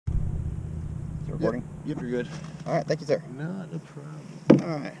recording? Yep, you're good. All right, thank you, sir. Not a problem.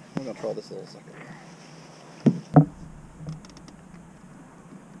 All right, we're gonna troll this little sucker here.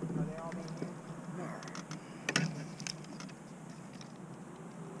 Are they all being used? No.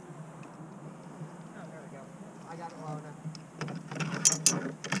 Oh, there we go. I got it low enough.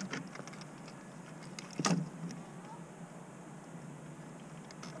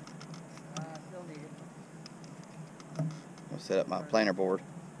 Still needed. I'll set up my planer board.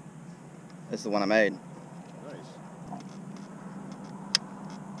 This is the one I made. Nice.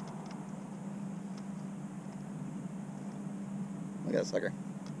 Look at that sucker.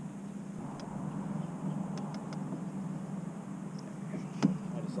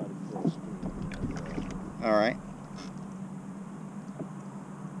 I decided to throw a spoon. All right.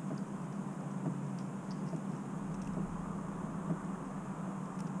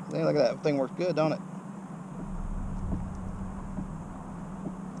 See, look at that thing, works good, don't it?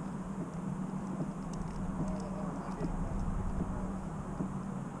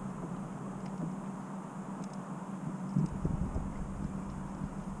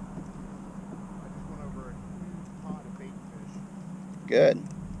 Good.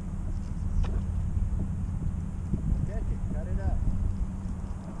 Catch it, cut it up.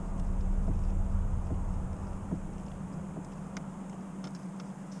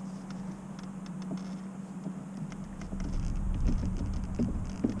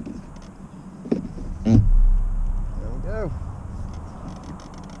 There we go.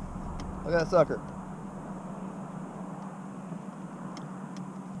 Look at that sucker.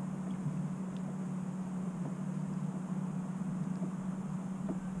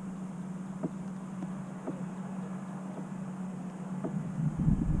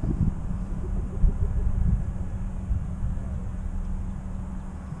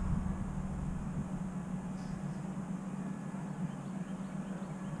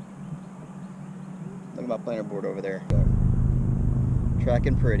 Look at my planer board over there.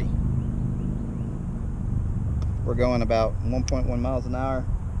 Tracking pretty. We're going about 1.1 miles an hour.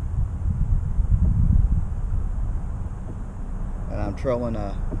 And I'm trolling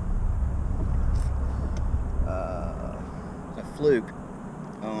a fluke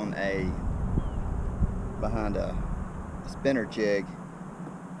on behind a spinner jig.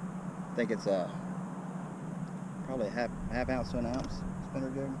 I think it's probably a half ounce to an ounce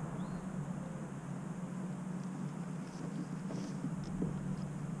spinner jig.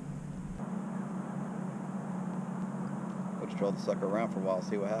 We'll just troll the sucker around for a while,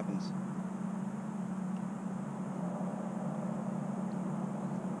 see what happens.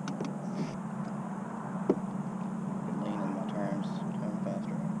 Can lean in my turns, turn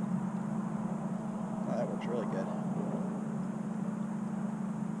faster. Oh, that works really good.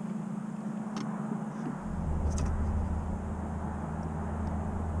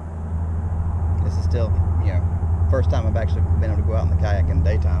 This is still, you know, first time I've actually been able to go out in the kayak in the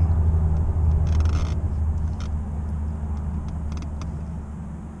daytime.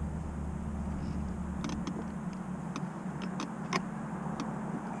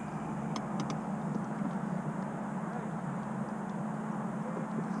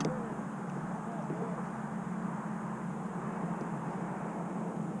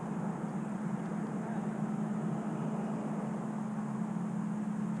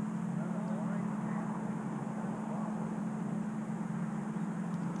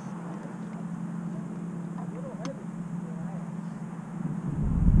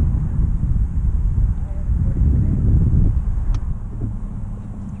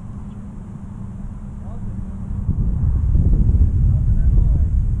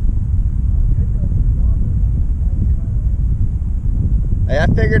 Hey, I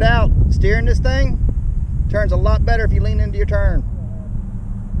figured out steering this thing turns a lot better if you lean into your turn.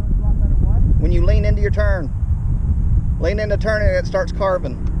 When you lean into your turn. Lean into turn and it starts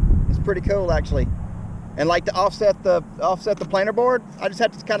carving. It's pretty cool actually. And like to offset the planer board, I just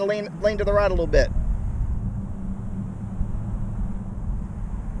have to kind of lean to the right a little bit.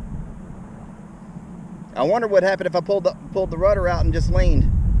 I wonder what happened if I pulled the rudder out and just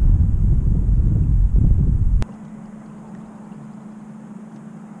leaned.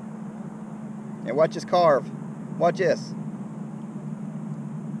 And watch this carve. Watch this.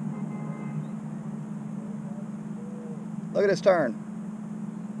 Look at this turn.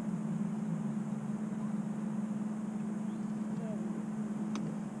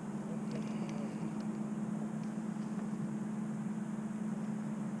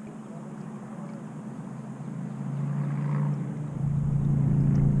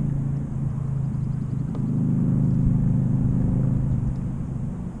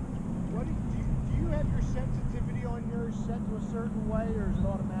 Do you have your sensitivity on yours set to a certain way, or is it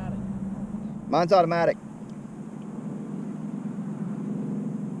automatic? Mine's automatic.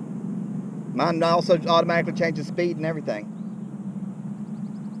 Mine also automatically changes speed and everything.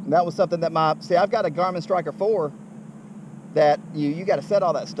 And that was something that see, I've got a Garmin Striker 4 that you got to set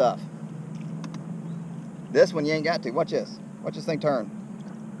all that stuff. This one you ain't got to. Watch this. Watch this thing turn.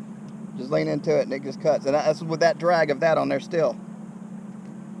 Just lean into it and it just cuts. And that's with that drag of that on there still.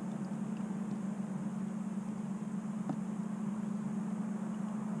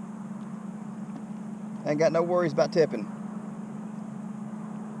 Ain't got no worries about tipping.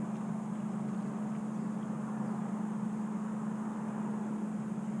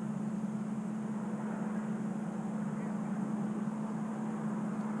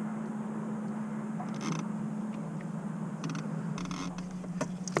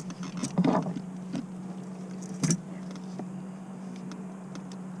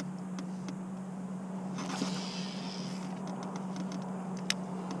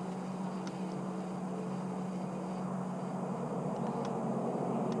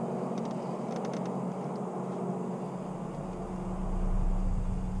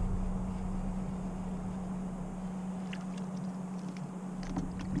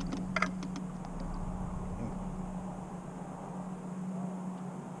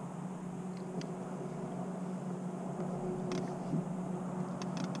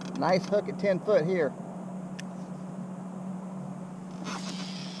 Nice hook at 10 foot here.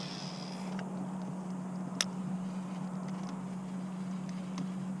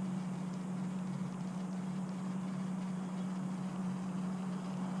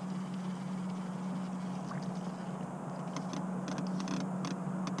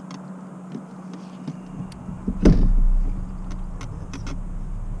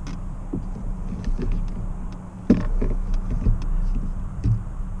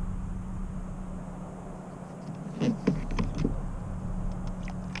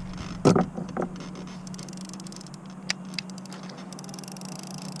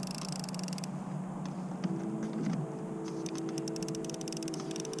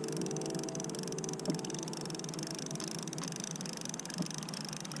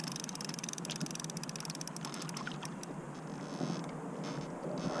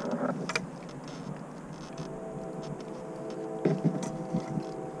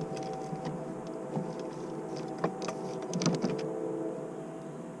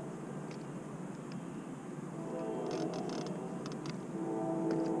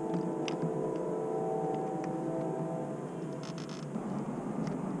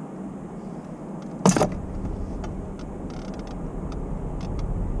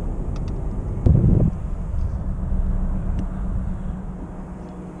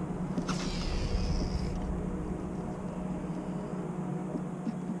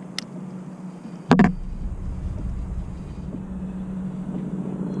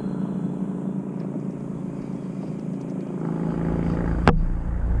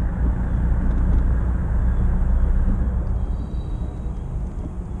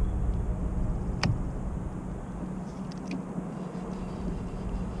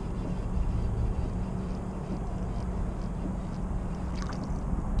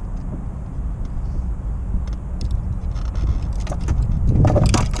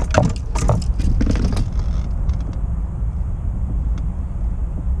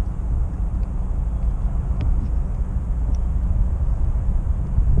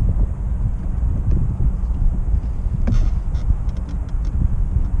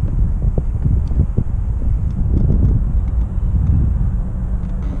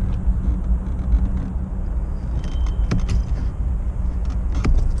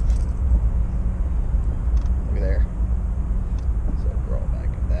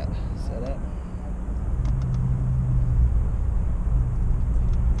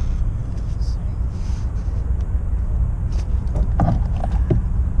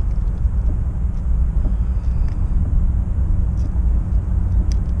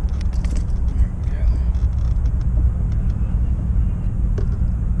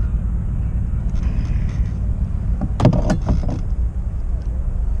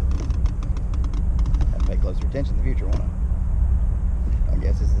 Attention in the future, won't I? I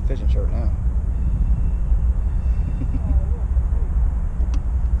guess this is a fishing shirt now.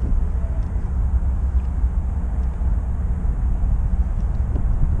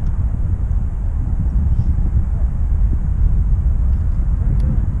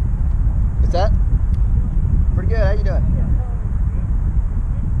 What's that? Pretty good. How you doing?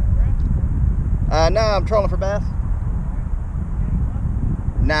 No, I'm trolling for bass.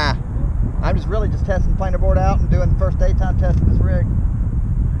 Nah. I'm just really just testing the planer board out and doing the first daytime test of this rig.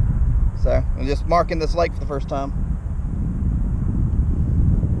 So I'm just marking this lake for the first time.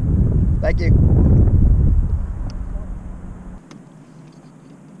 Thank you.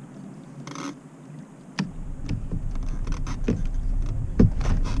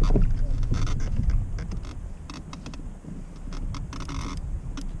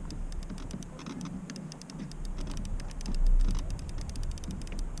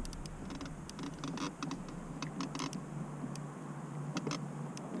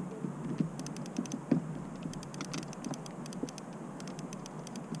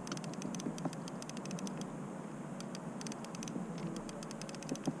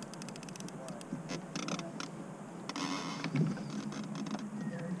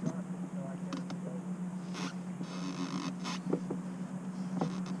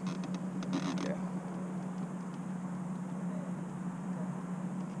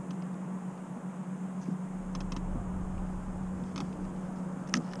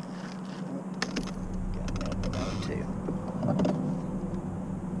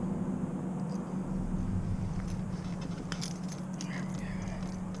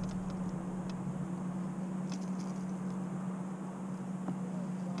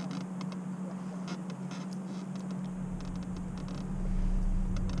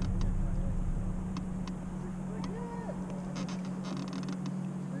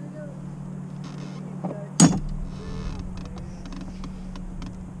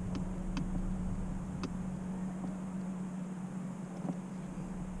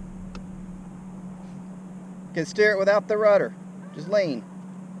 Can steer it without the rudder. Just lean.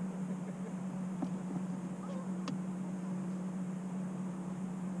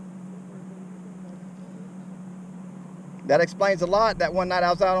 That explains a lot. That one night I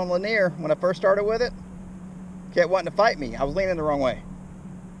was out on Lanier when I first started with it, kept wanting to fight me. I was leaning the wrong way.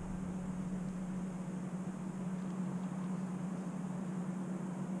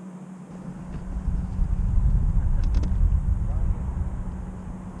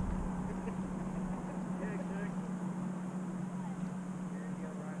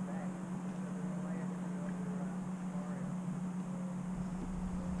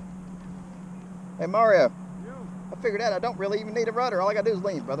 Hey Mario, I figured out I don't really even need a rudder. All I gotta do is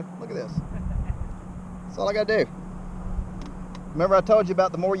lean, brother. Look at this. That's all I gotta do. Remember I told you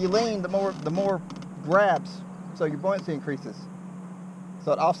about the more you lean, the more grabs, so your buoyancy increases.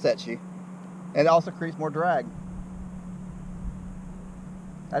 So it offsets you, and it also creates more drag.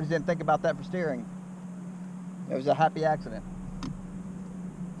 I just didn't think about that for steering. It was a happy accident.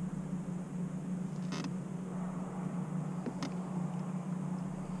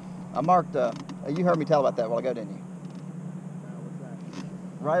 I marked, you heard me tell about that a while ago, didn't you? What's that?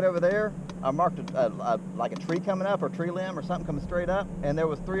 Right over there, I marked like a tree coming up or tree limb or something coming straight up, and there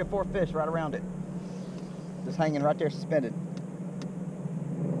was 3 or 4 fish right around it. Just hanging right there suspended.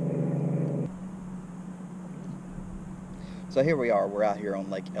 So here we are, we're out here on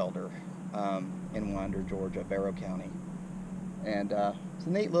Lake Elder in Winder, Georgia, Barrow County. And it's a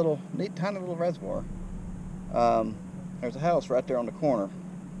neat tiny little reservoir. There's a house right there on the corner.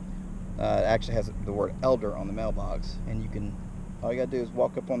 It actually has the word Elder on the mailbox, and all you gotta do is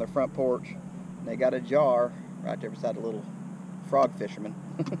walk up on their front porch, and they got a jar right there beside a little frog fisherman,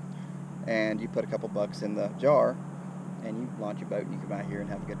 and you put a couple bucks in the jar, and you launch your boat, and you come out here and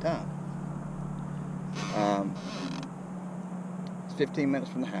have a good time. It's 15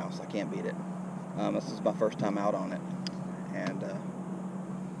 minutes from the house. I can't beat it. This is my first time out on it, and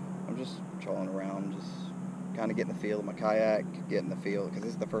I'm just trolling around, just kind of getting the feel of my kayak, getting the feel, because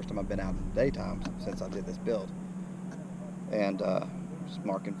this is the first time I've been out in the daytime since I did this build, and just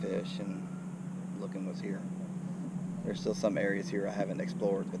marking fish and looking what's here. There's still some areas here I haven't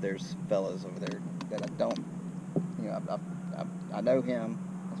explored, but there's fellas over there that I don't, you know, I know him,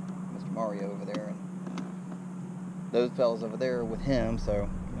 that's Mr. Mario over there, and those fellas over there are with him, so you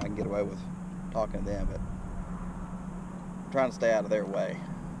know, I can get away with talking to them, but I'm trying to stay out of their way.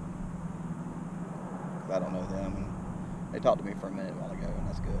 I don't know them, and they talked to me for a minute a while ago, and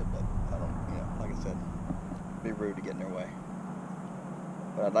that's good, but I don't, you know, like I said, it'd be rude to get in their way.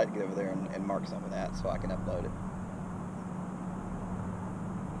 But I'd like to get over there and mark some of that so I can upload it.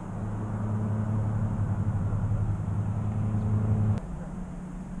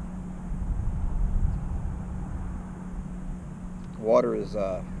 Water is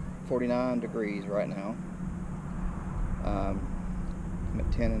 49 degrees right now. I'm at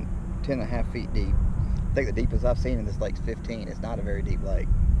 10 and a half feet deep. I think the deepest I've seen in this lake's 15. It's not a very deep lake.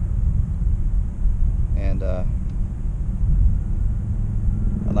 And I'd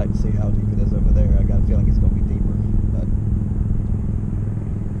like to see how deep it is over there. I got a feeling it's going to be deeper, but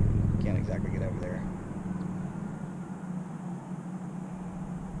can't exactly get over there.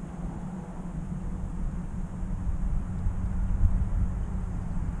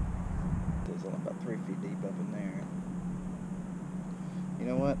 going about 3 feet deep up in there. You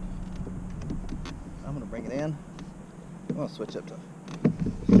know what? I'm gonna bring it in. I'm gonna switch up to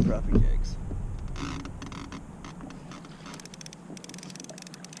crappie jigs.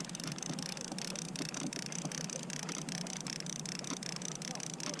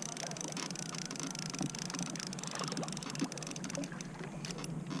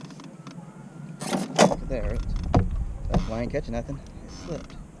 There, that's why I ain't catching nothing. It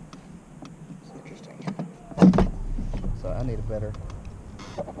slipped. It's interesting. So I need a better,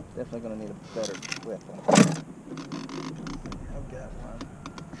 definitely gonna need a better whip on it. I've got one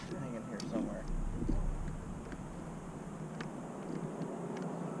hanging here somewhere.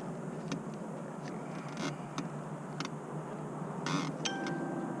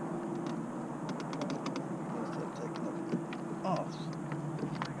 Instead of taking it off.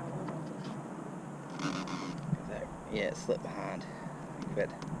 Yeah, it slipped behind. Quit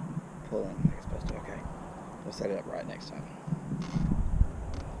pulling like it's supposed to. Okay. We'll set it up right next time.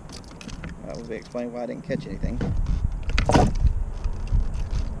 That will explain why I didn't catch anything.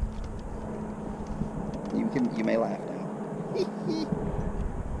 You may laugh now.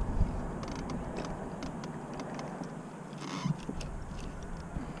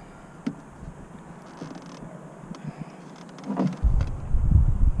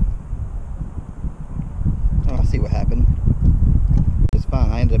 See what happened. It's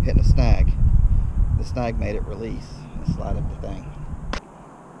fine. I ended up hitting a snag. The snag made it release and slide up the thing.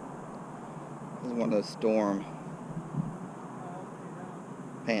 This is one of those storm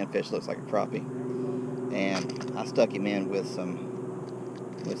panfish, looks like a crappie, and I stuck him in with some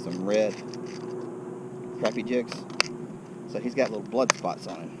red crappie jigs. So he's got little blood spots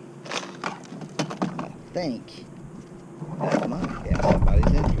on him. I think that might get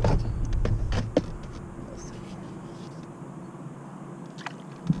somebody's interest.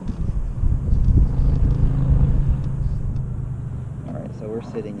 So we're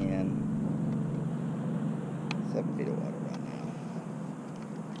sitting in 7 feet of water right now.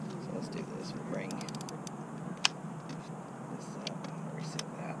 So let's do this. We'll bring this up and reset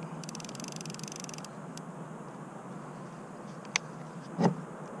that.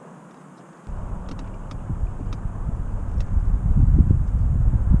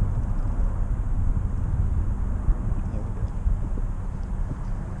 There we go.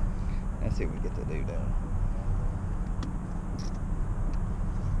 Let's see what we get to do though.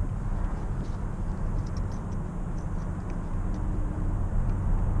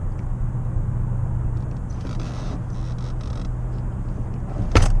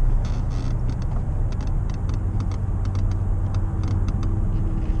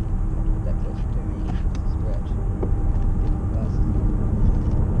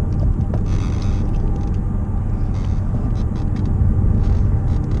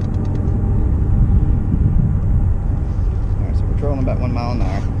 About 1 mile an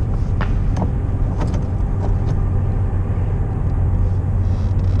hour.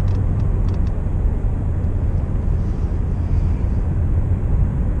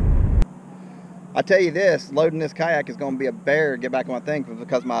 I tell you this, loading this kayak is going to be a bear to get back on my thing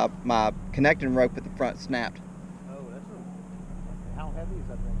because my connecting rope at the front snapped. Oh, how heavy is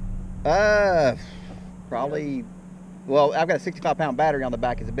that thing? Probably, well, I've got a 65-pound battery on the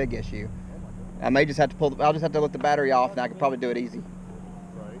back is a big issue. I may just have to I'll just have to let the battery off and I could probably do it easy.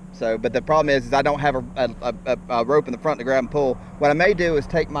 Right. So, but the problem is I don't have a rope in the front to grab and pull. What I may do is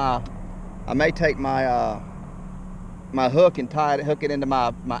take my hook and hook it into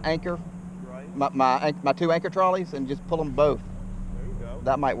my anchor, Right. my 2 anchor trolleys, and just pull them both. There you go.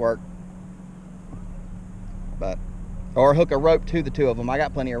 That might work. But, or hook a rope to the 2 of them. I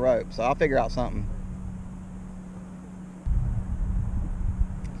got plenty of rope, so I'll figure out something.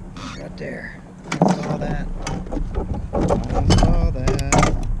 Right there. I saw that. I saw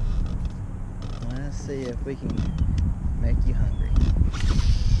that. Let's see if we can make you hungry.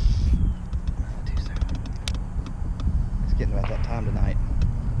 Not too soon. It's getting about that time tonight.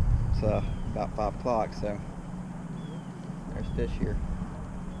 So about 5 o'clock. So there's fish here.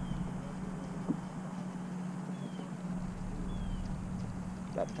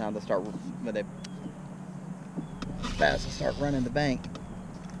 About the time they start when they bass start running the bank.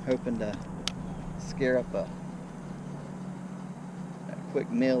 Hoping to scare up a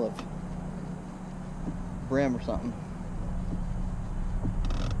quick meal of brim or something.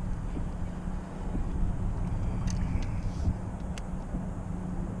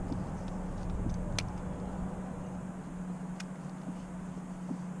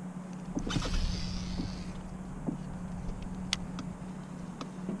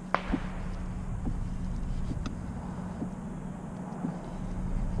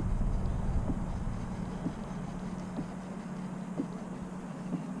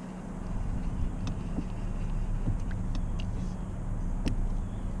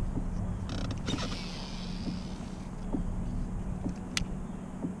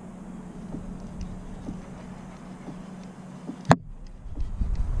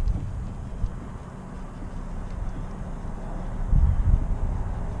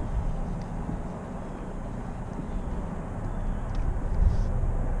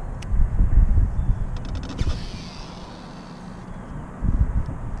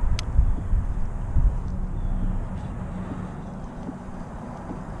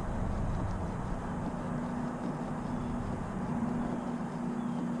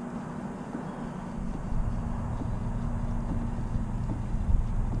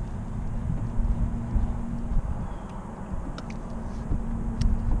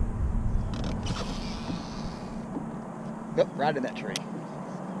 hide in that tree.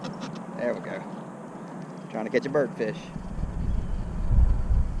 There we go. Trying to catch a birdfish.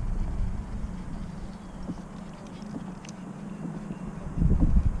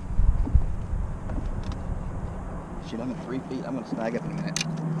 Shoot, I'm at 3 feet. I'm gonna snag up in a minute.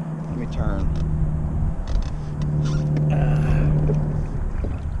 Let me turn.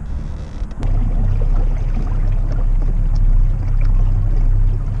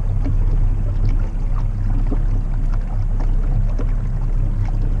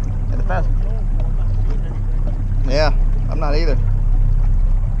 Yeah, I'm not either.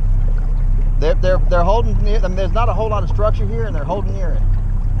 They're holding near. I mean, there's not a whole lot of structure here, and they're holding near it.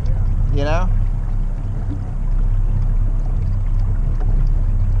 You know.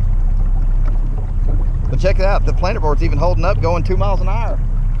 But check it out. The planer board's even holding up, going 2 miles an hour.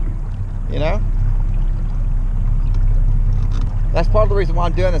 You know. That's part of the reason why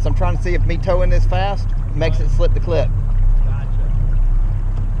I'm doing this. I'm trying to see if me towing this fast makes it slip the clip.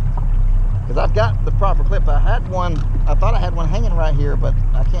 Because I've got the proper clip. I thought I had one hanging right here, but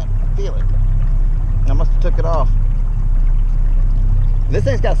I can't feel it. I must have took it off. This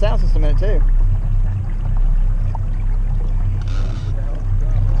thing's got a sound system in it too.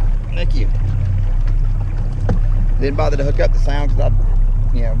 Thank you. Didn't bother to hook up the sound because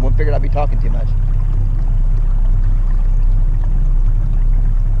I figured I'd be talking too much.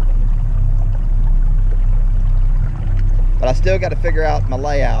 But I still got to figure out my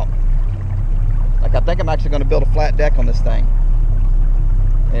layout. Like, I think I'm actually going to build a flat deck on this thing.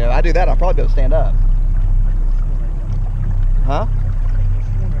 You know, if I do that, I'll probably be able to stand up. Huh?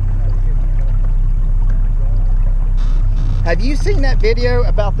 Have you seen that video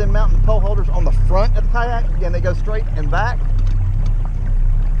about them mounting pole holders on the front of the kayak and they go straight and back?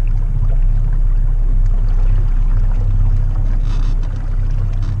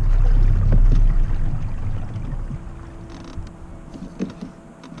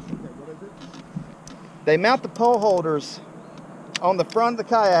 They mount the pole holders on the front of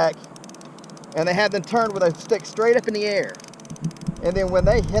the kayak and they have them turned where they stick straight up in the air. And then when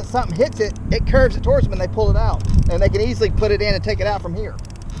something hits it, it curves it towards them and they pull it out. And they can easily put it in and take it out from here.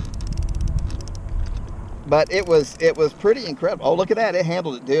 But it was pretty incredible. Oh, look at that. It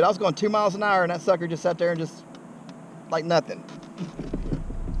handled it, dude. I was going 2 miles an hour and that sucker just sat there and just like nothing.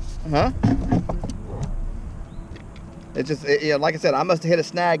 Huh? It's just, like I said, I must have hit a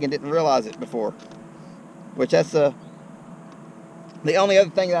snag and didn't realize it before. Which that's the only other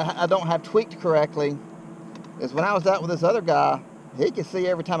thing that I don't have tweaked correctly is when I was out with this other guy, he could see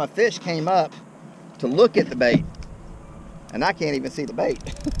every time a fish came up to look at the bait. And I can't even see the bait.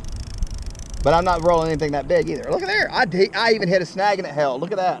 But I'm not rolling anything that big either. Look at there. I even hit a snag and it held.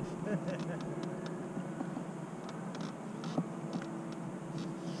 Look at that.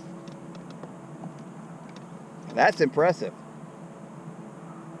 That's impressive.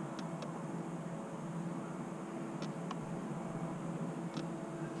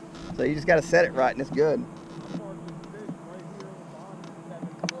 So you just got to set it right and it's good.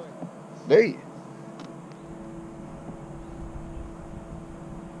 Do you?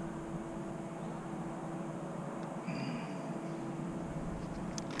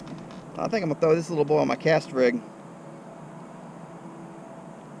 I think I'm going to throw this little boy on my cast rig.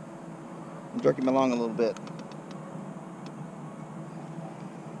 And jerk him along a little bit.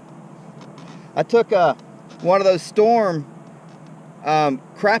 I took one of those Storm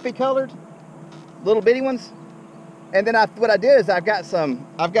crappie colored little bitty ones, and then what I did is I've got some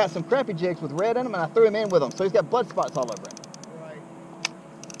crappie jigs with red in them, and I threw him in with them, so he's got blood spots all over him. Right.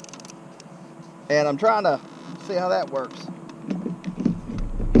 And I'm trying to see how that works.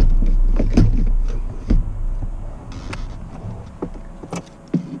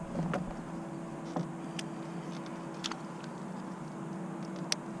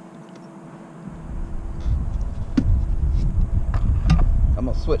 I'm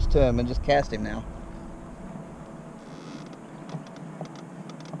gonna switch to him and just cast him now.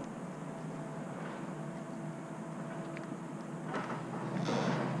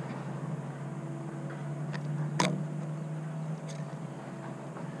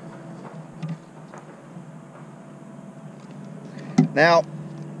 Now,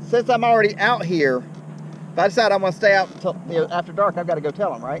 since I'm already out here, if I decide I want to stay out until after dark, I've got to go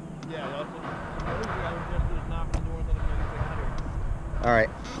tell them, right? Yeah, that's what I was just doing, knock on the door and let them know anything out here. All right.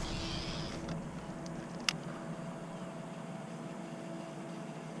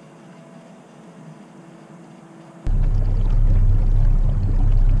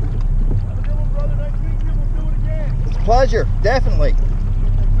 Have a good one, brother. Nice meeting you. We'll do it again. It's a pleasure, definitely.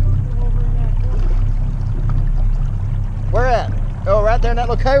 Where at? Oh, right there in that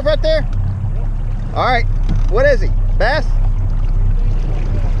little cove right there? Yep. All right. What is he? Bass?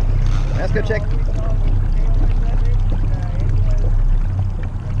 Let's go check.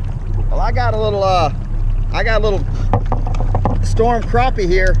 Well, I got a little storm crappie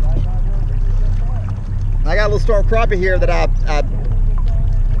here. I got a little storm crappie here that I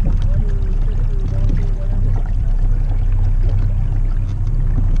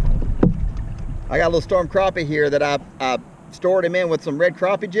got a little storm crappie here that I stored him in with some red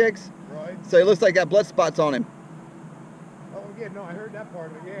crappie jigs. Right. So he looks like got blood spots on him. Oh, yeah, no, I heard that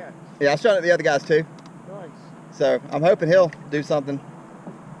part of it, yeah. Yeah, I was showing it to the other guys too. Nice. So I'm hoping he'll do something.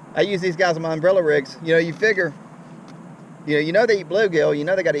 I use these guys on my umbrella rigs. You know, you figure, you know they eat bluegill, you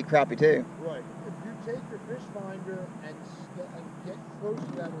know they got to eat crappie too. Right. If you take your fish finder and get close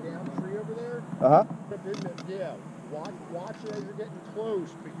to that down tree over there, yeah, watch it as you're getting close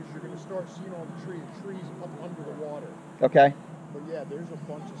because you're going to start seeing all the trees up under the water. Okay. But yeah, there's a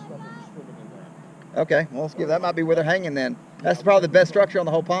bunch of stuff that's swimming in there. Okay, well let's give that might be where they're hanging then. That's probably the best structure on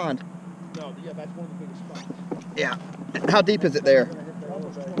the whole pond. No, yeah, that's one of the biggest spots. Yeah. How deep is it there?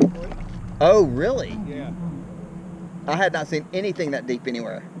 Almost 20 foot. Oh, really? Yeah. I had not seen anything that deep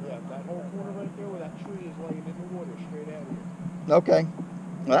anywhere. Yeah, that whole corner right there where that tree is laying in the water straight out here. Okay.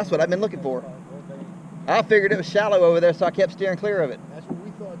 Well, that's what I've been looking for. I figured it was shallow over there, so I kept steering clear of it. That's what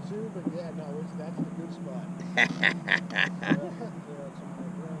we thought too, but yeah, no, that's the good spot.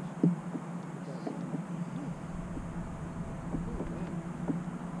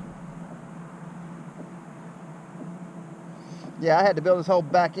 Yeah, I had to build this whole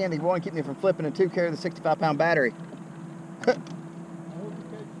back end. He wanted to keep me from flipping and 2 carry the 65-pound battery.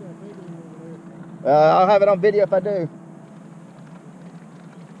 I'll have it on video if I do.